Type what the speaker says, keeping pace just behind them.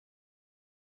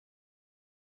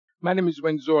My name is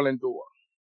Windsor Lindor.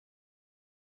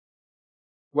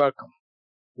 Welcome.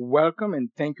 Welcome and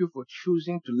thank you for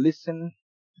choosing to listen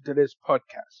to today's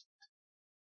podcast.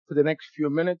 For the next few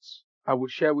minutes, I will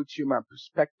share with you my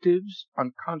perspectives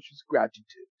on conscious gratitude.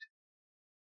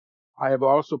 I have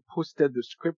also posted the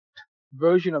script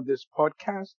version of this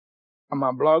podcast on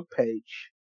my blog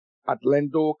page at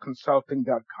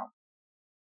lindorconsulting.com.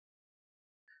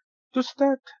 To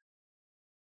start,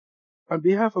 on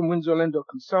behalf of Windsor Lindor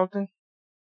Consulting,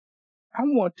 I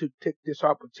want to take this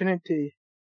opportunity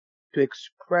to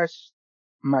express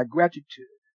my gratitude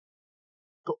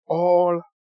to all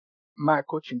my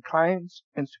coaching clients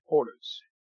and supporters.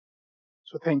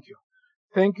 So thank you.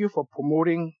 Thank you for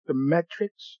promoting the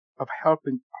metrics of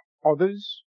helping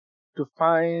others to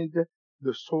find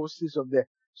the sources of their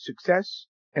success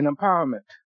and empowerment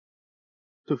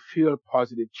to feel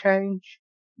positive change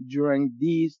during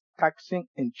these taxing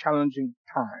and challenging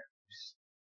times.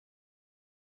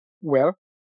 Well,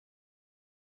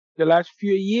 the last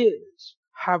few years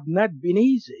have not been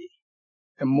easy,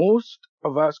 and most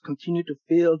of us continue to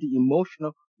feel the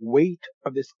emotional weight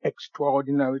of this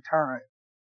extraordinary time.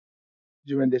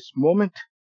 During this moment,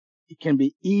 it can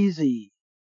be easy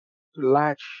to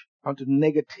latch onto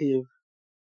negative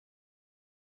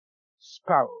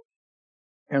spiral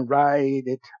and ride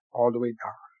it all the way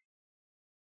down.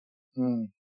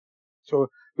 So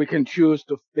we can choose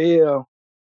to feel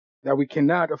that we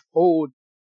cannot afford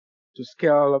to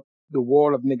scale up the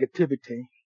wall of negativity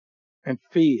and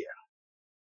fear.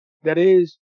 That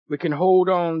is, we can hold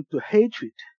on to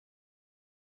hatred.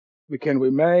 We can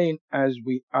remain as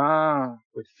we are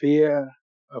with fear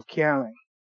of caring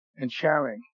and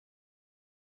sharing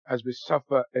as we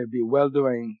suffer a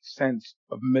bewildering sense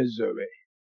of misery.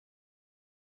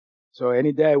 So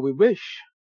any day we wish,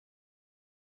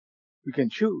 we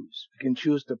can choose. We can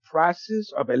choose the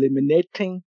process of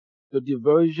eliminating the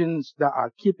diversions that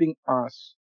are keeping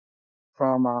us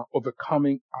from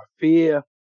overcoming our fear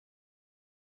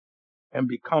and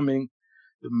becoming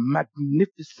the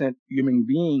magnificent human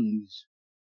beings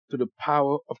to the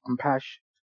power of compassion,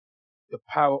 the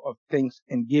power of thanks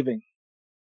and giving.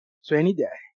 So any day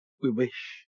we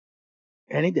wish,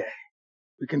 any day,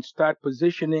 we can start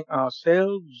positioning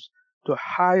ourselves to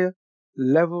higher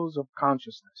levels of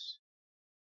consciousness.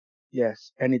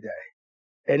 Yes, any day.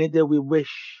 Any day we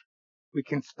wish, we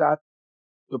can start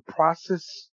the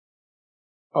process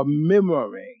of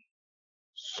mirroring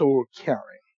soul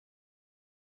caring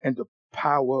and the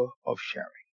power of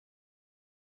sharing.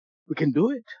 We can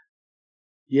do it.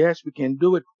 Yes, we can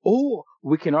do it. Or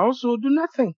we can also do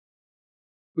nothing.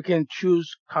 We can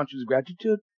choose conscious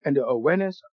gratitude and the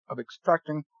awareness of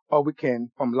extracting all we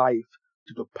can from life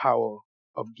to the power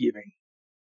of giving.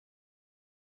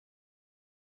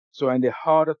 So in the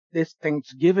heart of this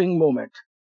Thanksgiving moment,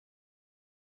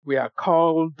 we are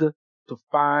called to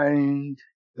find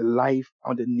the life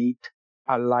underneath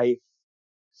our life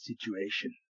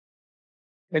situation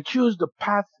and choose the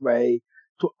pathway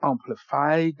to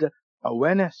amplified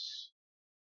awareness,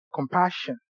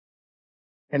 compassion,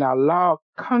 and allow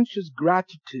conscious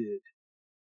gratitude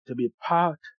to be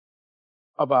part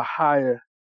of a higher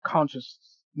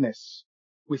consciousness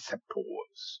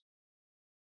receptors.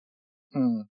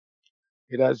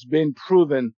 It has been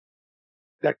proven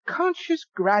that conscious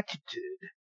gratitude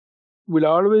will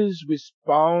always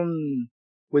respond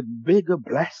with bigger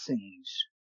blessings.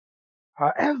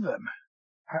 However,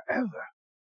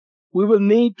 we will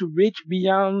need to reach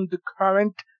beyond the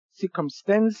current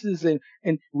circumstances and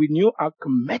renew our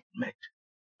commitment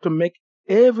to make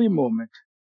every moment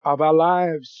of our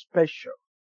lives special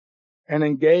and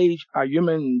engage our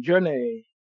human journey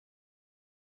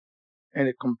in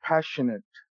a compassionate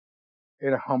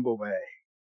and a humble way.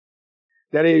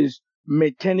 That is,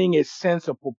 maintaining a sense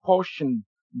of proportion,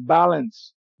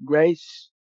 balance,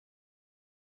 grace,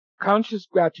 conscious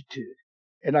gratitude,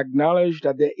 and acknowledge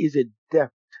that there is a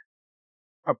depth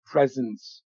of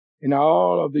presence in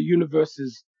all of the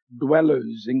universe's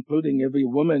dwellers, including every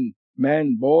woman,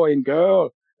 man, boy, and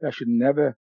girl, that should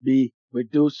never be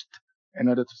reduced in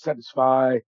order to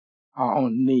satisfy our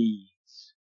own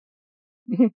needs.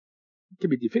 It can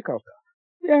be difficult.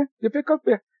 Yeah, difficult,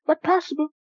 but possible.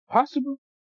 Possible.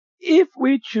 If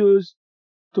we choose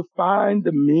to find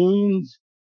the means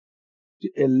to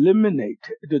eliminate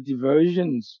the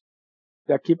diversions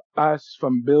that keep us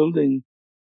from building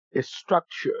a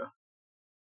structure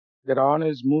that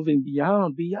honors moving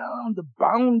beyond the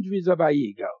boundaries of our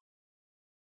ego.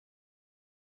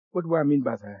 What do I mean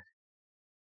by that?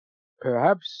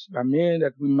 Perhaps I mean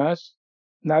that we must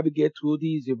navigate through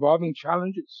these evolving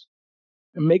challenges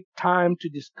and make time to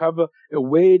discover a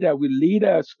way that will lead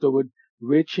us toward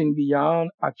reaching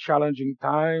beyond our challenging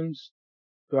times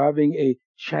to having a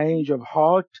change of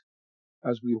heart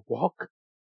as we walk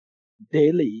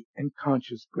daily in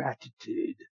conscious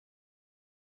gratitude.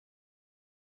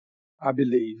 I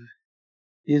believe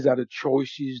these are the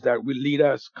choices that will lead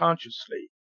us consciously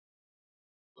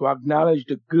to acknowledge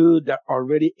the good that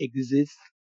already exists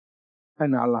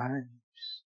in our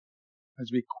lives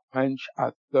as we quench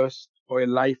our thirst for a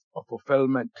life of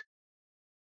fulfillment.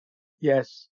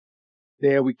 Yes,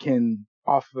 there we can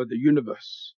offer the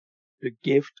universe the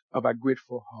gift of a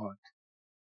grateful heart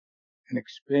and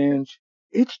experience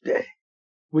each day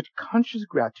with conscious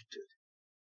gratitude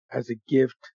as a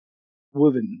gift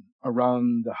woven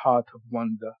around the heart of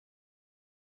wonder.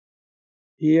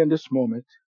 Here in this moment,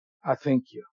 I thank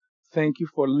you. Thank you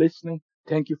for listening.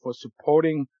 Thank you for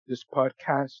supporting this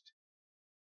podcast.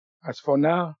 As for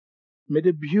now, may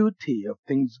the beauty of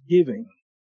Thanksgiving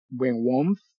bring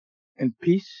warmth and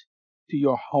peace to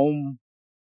your home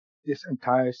this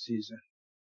entire season.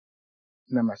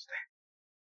 Namaste.